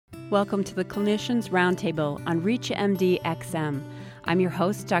Welcome to the Clinicians Roundtable on ReachMD XM. I'm your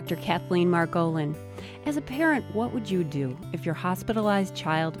host, Dr. Kathleen Margolin. As a parent, what would you do if your hospitalized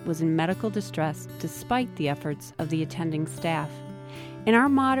child was in medical distress despite the efforts of the attending staff? In our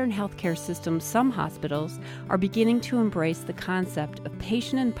modern healthcare system, some hospitals are beginning to embrace the concept of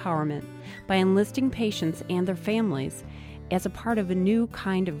patient empowerment by enlisting patients and their families as a part of a new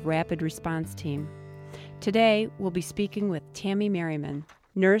kind of rapid response team. Today, we'll be speaking with Tammy Merriman,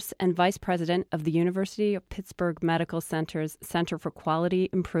 nurse and vice president of the University of Pittsburgh Medical Center's Center for Quality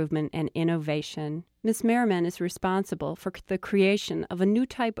Improvement and Innovation. Ms. Merriman is responsible for the creation of a new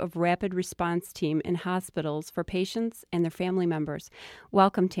type of rapid response team in hospitals for patients and their family members.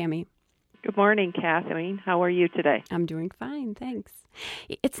 Welcome, Tammy. Good morning, Kathleen. How are you today? I'm doing fine, thanks.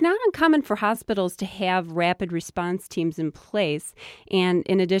 It's not uncommon for hospitals to have rapid response teams in place, and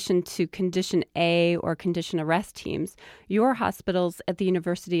in addition to Condition A or Condition Arrest teams, your hospitals at the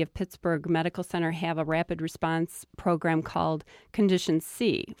University of Pittsburgh Medical Center have a rapid response program called Condition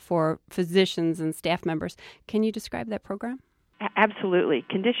C for physicians and staff members. Can you describe that program? Absolutely.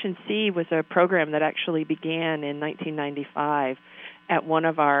 Condition C was a program that actually began in 1995 at one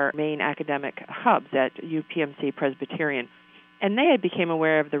of our main academic hubs at UPMC Presbyterian. And they had became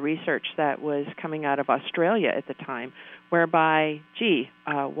aware of the research that was coming out of Australia at the time, whereby,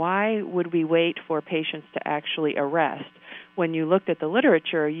 why would we wait for patients to actually arrest? When you looked at the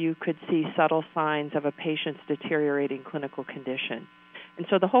literature, you could see subtle signs of a patient's deteriorating clinical condition. And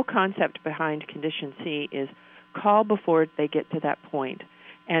so the whole concept behind Condition C is call before they get to that point.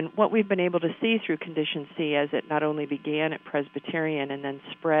 And what we've been able to see through Condition C, as it not only began at Presbyterian and then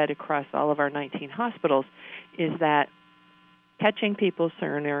spread across all of our 19 hospitals, is that catching people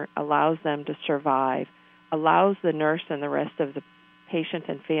sooner allows them to survive, allows the nurse and the rest of the patient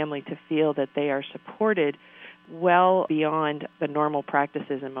and family to feel that they are supported well beyond the normal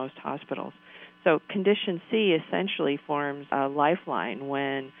practices in most hospitals. So Condition C essentially forms a lifeline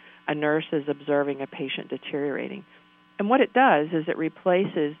when a nurse is observing a patient deteriorating. And what it does is it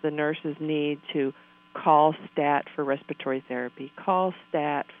replaces the nurse's need to call STAT for respiratory therapy, call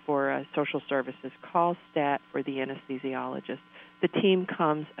STAT for social services, call STAT for the anesthesiologist. The team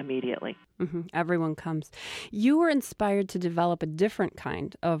comes immediately. Everyone comes. You were inspired to develop a different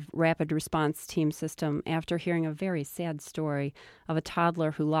kind of rapid response team system after hearing a very sad story of a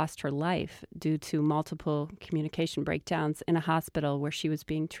toddler who lost her life due to multiple communication breakdowns in a hospital where she was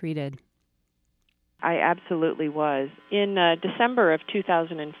being treated. I absolutely was. In December of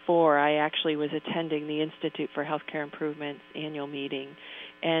 2004, I actually was attending the Institute for Healthcare Improvement's annual meeting,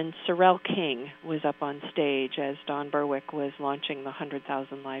 and Sorrel King was up on stage as Don Berwick was launching the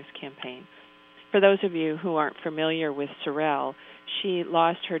 100,000 Lives campaign. For those of you who aren't familiar with Sorrel, she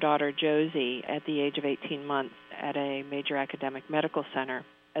lost her daughter Josie at the age of 18 months at a major academic medical center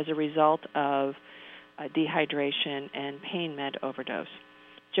as a result of dehydration and pain med overdose.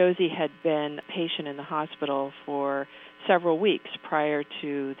 Josie had been a patient in the hospital for several weeks prior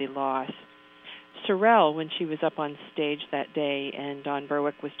to the loss. Sorrel, when she was up on stage that day and Don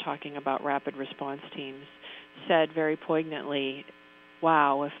Berwick was talking about rapid response teams, said very poignantly,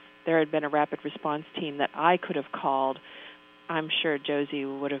 wow, if there had been a rapid response team that I could have called, I'm sure Josie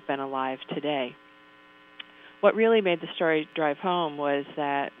would have been alive today. What really made the story drive home was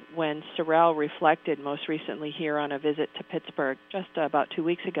that when Sorrel reflected most recently here on a visit to Pittsburgh just about 2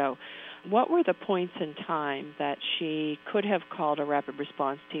 weeks ago, what were the points in time that she could have called a rapid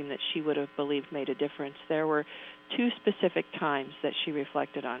response team that she would have believed made a difference? There were two specific times that she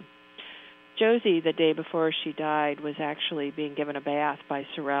reflected on. Josie, the day before she died, was actually being given a bath by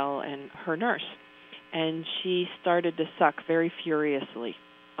Sorrel and her nurse, and she started to suck very furiously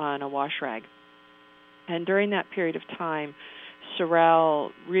on a wash rag. And during that period of time,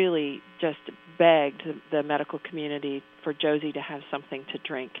 Sorrel really just begged the medical community for Josie to have something to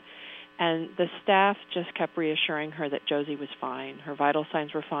drink. And the staff just kept reassuring her that Josie was fine. Her vital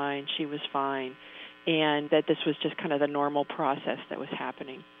signs were fine. She was fine. And that this was just kind of the normal process that was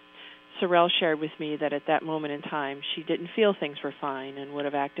happening. Sorrel shared with me that at that moment in time, she didn't feel things were fine and would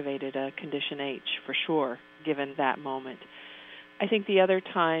have activated a Condition H for sure, given that moment. I think the other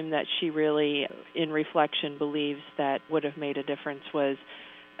time that she really, in reflection, believes that would have made a difference was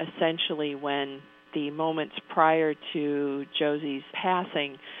essentially when the moments prior to Josie's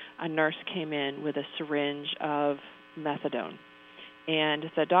passing, a nurse came in with a syringe of methadone. And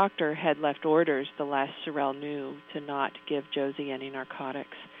the doctor had left orders, the last Sorrel knew, to not give Josie any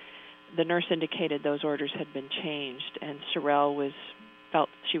narcotics. The nurse indicated those orders had been changed, and Sorrel felt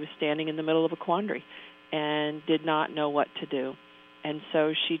she was standing in the middle of a quandary and did not know what to do. And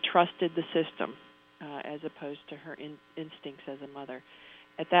so she trusted the system as opposed to her instincts as a mother.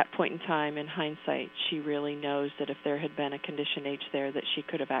 At that point in time, in hindsight, she really knows that if there had been a condition H there that she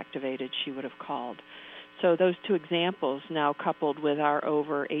could have activated, she would have called. So those two examples, now coupled with our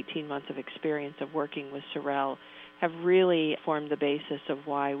over 18 months of experience of working with Sorelle, have really formed the basis of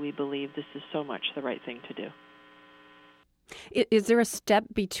why we believe this is so much the right thing to do. Is there a step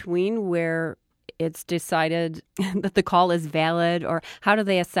between where it's decided that the call is valid, or how do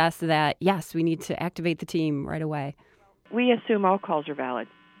they assess that, yes, we need to activate the team right away? We assume all calls are valid.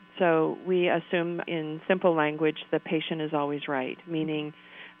 So we assume in simple language the patient is always right, meaning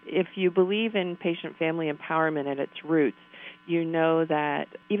if you believe in patient-family empowerment at its roots, you know that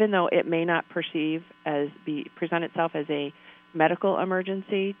even though it may not present itself as a medical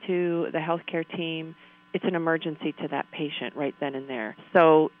emergency to the healthcare team, it's an emergency to that patient right then and there.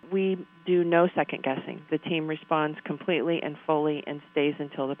 So we do no second guessing. The team responds completely and fully and stays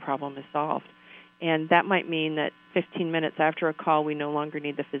until the problem is solved. And that might mean that 15 minutes after a call, we no longer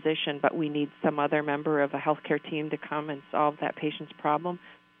need the physician, but we need some other member of a healthcare team to come and solve that patient's problem.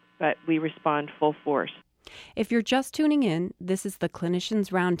 But we respond full force. If you're just tuning in, this is the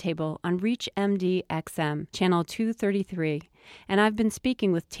Clinicians Roundtable on ReachMD XM, Channel 233. And I've been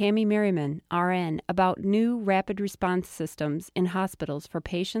speaking with Tammy Merriman, RN, about new rapid response systems in hospitals for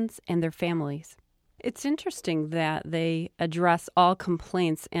patients and their families. It's interesting that they address all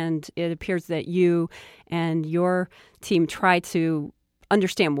complaints, and it appears that you and your team try to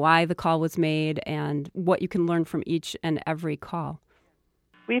understand why the call was made and what you can learn from each and every call.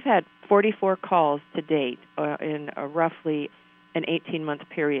 We've had 44 calls to date in roughly an 18-month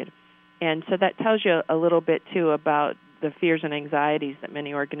period. And so that tells you a little bit, too, about the fears and anxieties that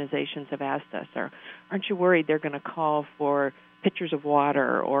many organizations have asked us. Aren't you worried they're going to call for pitchers of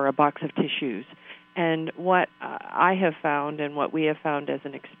water or a box of tissues? And what I have found and what we have found as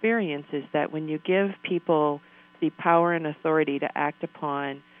an experience is that when you give people the power and authority to act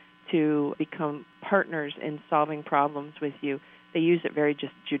upon to become partners in solving problems with you, they use it very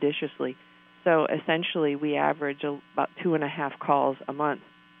just judiciously. So essentially we average about 2.5 calls a month.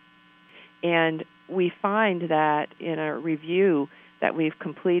 And we find that in a review that we've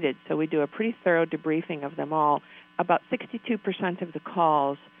completed, so we do a pretty thorough debriefing of them all, about 62% of the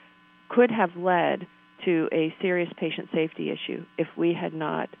calls could have led to a serious patient safety issue if we had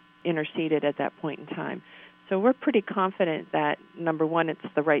not interceded at that point in time. So we're pretty confident that, number one, it's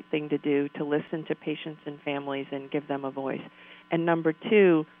the right thing to do to listen to patients and families and give them a voice. And number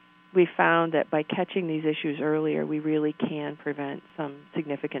two, we found that by catching these issues earlier, we really can prevent some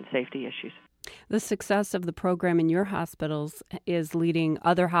significant safety issues. The success of the program in your hospitals is leading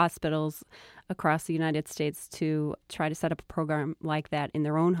other hospitals across the United States to try to set up a program like that in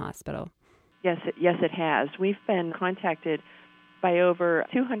their own hospital. Yes, it has. We've been contacted by over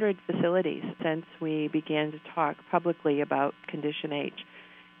 200 facilities since we began to talk publicly about Condition H.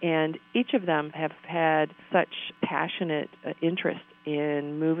 And each of them have had such passionate interest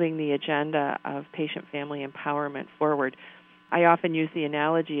in moving the agenda of patient-family empowerment forward. I often use the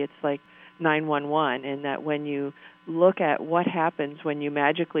analogy, it's like 911, in that when you look at what happens when you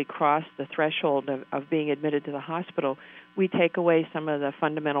magically cross the threshold of being admitted to the hospital, we take away some of the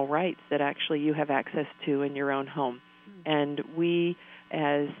fundamental rights that actually you have access to in your own home. And we,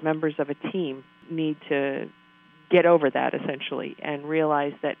 as members of a team, need to get over that, essentially, and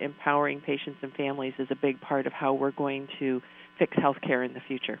realize that empowering patients and families is a big part of how we're going to fix healthcare in the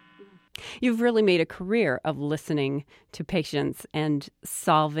future. You've really made a career of listening to patients and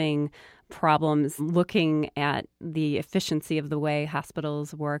solving problems, looking at the efficiency of the way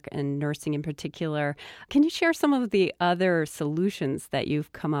hospitals work and nursing in particular. Can you share some of the other solutions that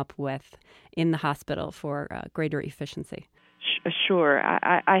you've come up with in the hospital for greater efficiency? Sure.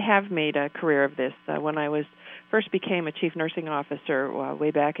 I have made a career of this. When I first became a chief nursing officer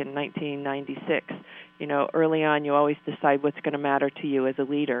way back in 1996, early on you always decide what's going to matter to you as a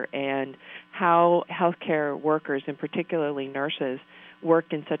leader, and how healthcare workers, and particularly nurses,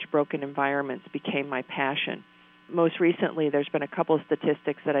 worked in such broken environments became my passion. Most recently, there's been a couple of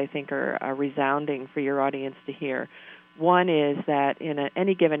statistics that I think are resounding for your audience to hear. One is that in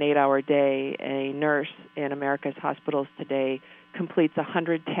any given 8-hour day, a nurse in America's hospitals today completes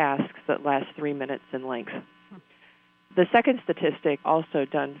 100 tasks that last 3 minutes in length. The second statistic, also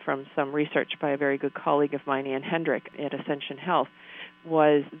done from some research by a very good colleague of mine, Ann Hendrick at Ascension Health,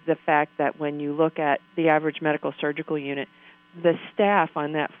 was the fact that when you look at the average medical surgical unit, the staff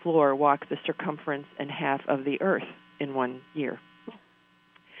on that floor walk the circumference and half of the earth in 1 year.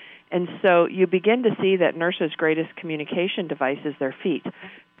 And so you begin to see that nurses' greatest communication device is their feet.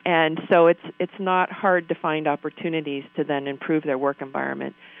 And so it's not hard to find opportunities to then improve their work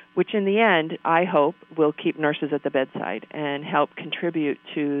environment. which in the end, I hope, will keep nurses at the bedside and help contribute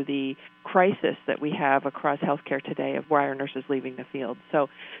to the crisis that we have across healthcare today of why are nurses leaving the field. So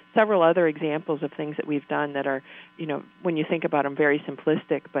several other examples of things that we've done that are, when you think about them, very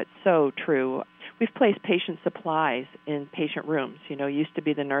simplistic but so true. We've placed patient supplies in patient rooms. Used to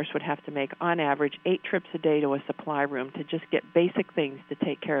be the nurse would have to make, on average, 8 trips a day to a supply room to just get basic things to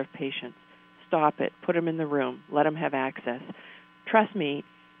take care of patients. Stop it, put them in the room, let them have access. Trust me,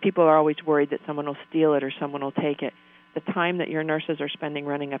 people are always worried that someone will steal it or someone will take it. The time that your nurses are spending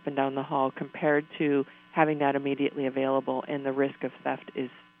running up and down the hall compared to having that immediately available and the risk of theft is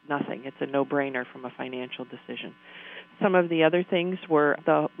nothing. It's a no-brainer from a financial decision. Some of the other things were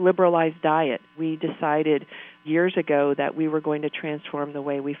the liberalized diet. We decided years ago that we were going to transform the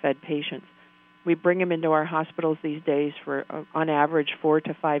way we fed patients. We bring them into our hospitals these days for, on average, 4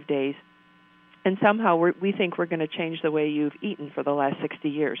 to 5 days. And somehow we think we're going to change the way you've eaten for the last 60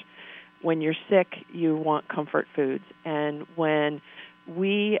 years. When you're sick, you want comfort foods. And when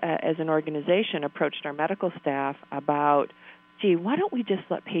we, as an organization, approached our medical staff about, why don't we just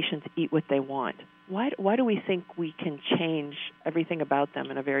let patients eat what they want? Why do we think we can change everything about them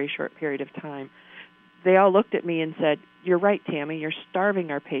in a very short period of time? They all looked at me and said, you're right, Tammy, you're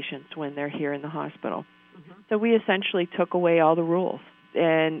starving our patients when they're here in the hospital. Mm-hmm. So we essentially took away all the rules.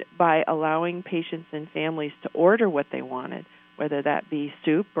 And by allowing patients and families to order what they wanted, whether that be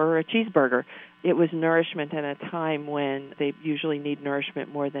soup or a cheeseburger, it was nourishment at a time when they usually need nourishment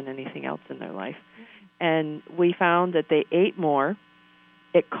more than anything else in their life. And we found that they ate more,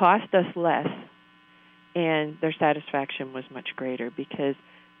 it cost us less, and their satisfaction was much greater because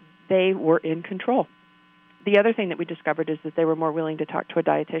they were in control. The other thing that we discovered is that they were more willing to talk to a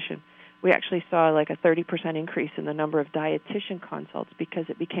dietitian. We actually saw like a 30% increase in the number of dietitian consults because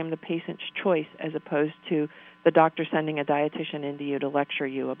it became the patient's choice as opposed to the doctor sending a dietitian into you to lecture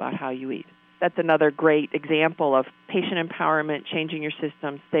you about how you eat. That's another great example of patient empowerment, changing your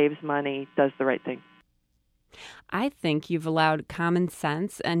system, saves money, does the right thing. I think you've allowed common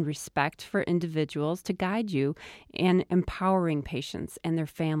sense and respect for individuals to guide you in empowering patients and their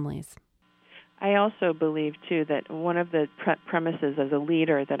families. I also believe, too, that one of the premises as a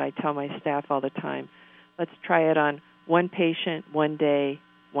leader that I tell my staff all the time, let's try it on one patient, one day,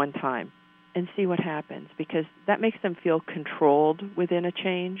 one time, and see what happens, because that makes them feel controlled within a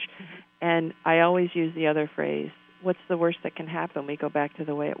change. Mm-hmm. And I always use the other phrase, what's the worst that can happen? We go back to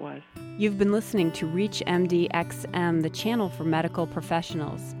the way it was. You've been listening to ReachMD XM, the channel for medical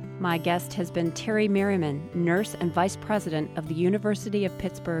professionals. My guest has been Terry Merriman, nurse and vice president of the University of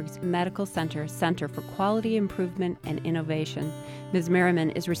Pittsburgh's Medical Center for Quality Improvement and Innovation. Ms.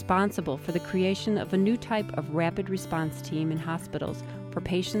 Merriman is responsible for the creation of a new type of rapid response team in hospitals for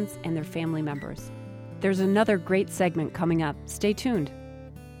patients and their family members. There's another great segment coming up. Stay tuned.